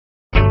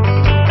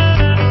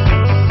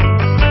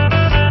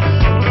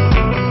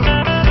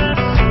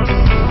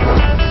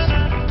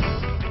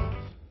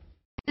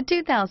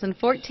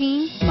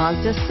2014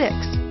 Mazda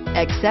 6.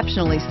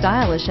 Exceptionally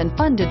stylish and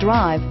fun to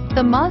drive,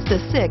 the Mazda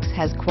 6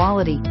 has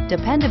quality,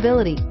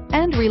 dependability,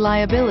 and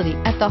reliability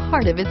at the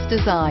heart of its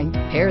design.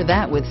 Pair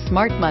that with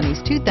Smart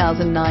Money's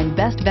 2009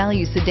 Best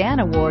Value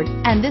Sedan Award,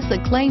 and this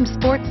acclaimed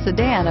sports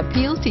sedan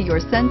appeals to your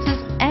senses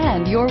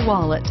and your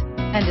wallet,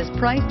 and is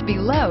priced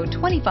below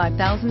 $25,000.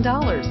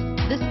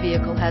 This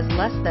vehicle has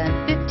less than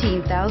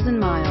 15,000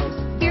 miles.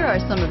 Here are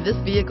some of this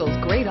vehicle's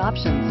great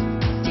options: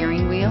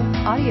 steering wheel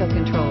audio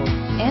controls,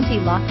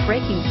 anti-lock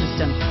braking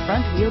system,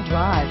 front wheel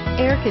drive,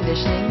 air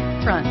conditioning,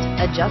 front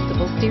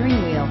adjustable steering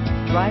wheel,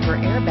 driver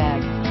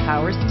airbag,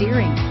 power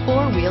steering,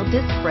 four-wheel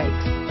disc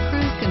brakes,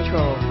 cruise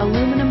control,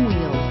 aluminum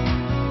wheels.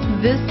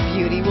 This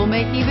beauty will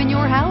make even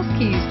your house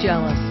keys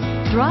jealous.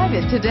 Drive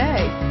it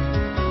today.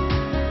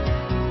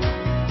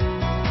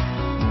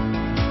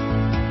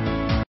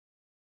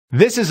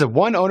 This is a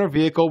one-owner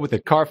vehicle with a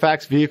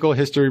Carfax Vehicle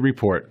History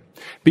Report.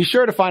 Be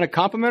sure to find a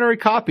complimentary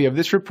copy of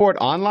this report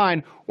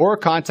online or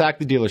contact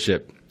the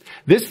dealership.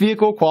 This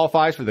vehicle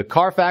qualifies for the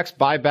Carfax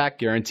Buyback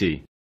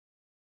Guarantee.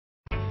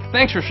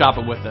 Thanks for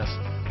shopping with us.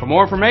 For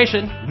more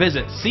information,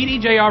 visit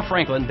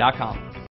cdjrfranklin.com.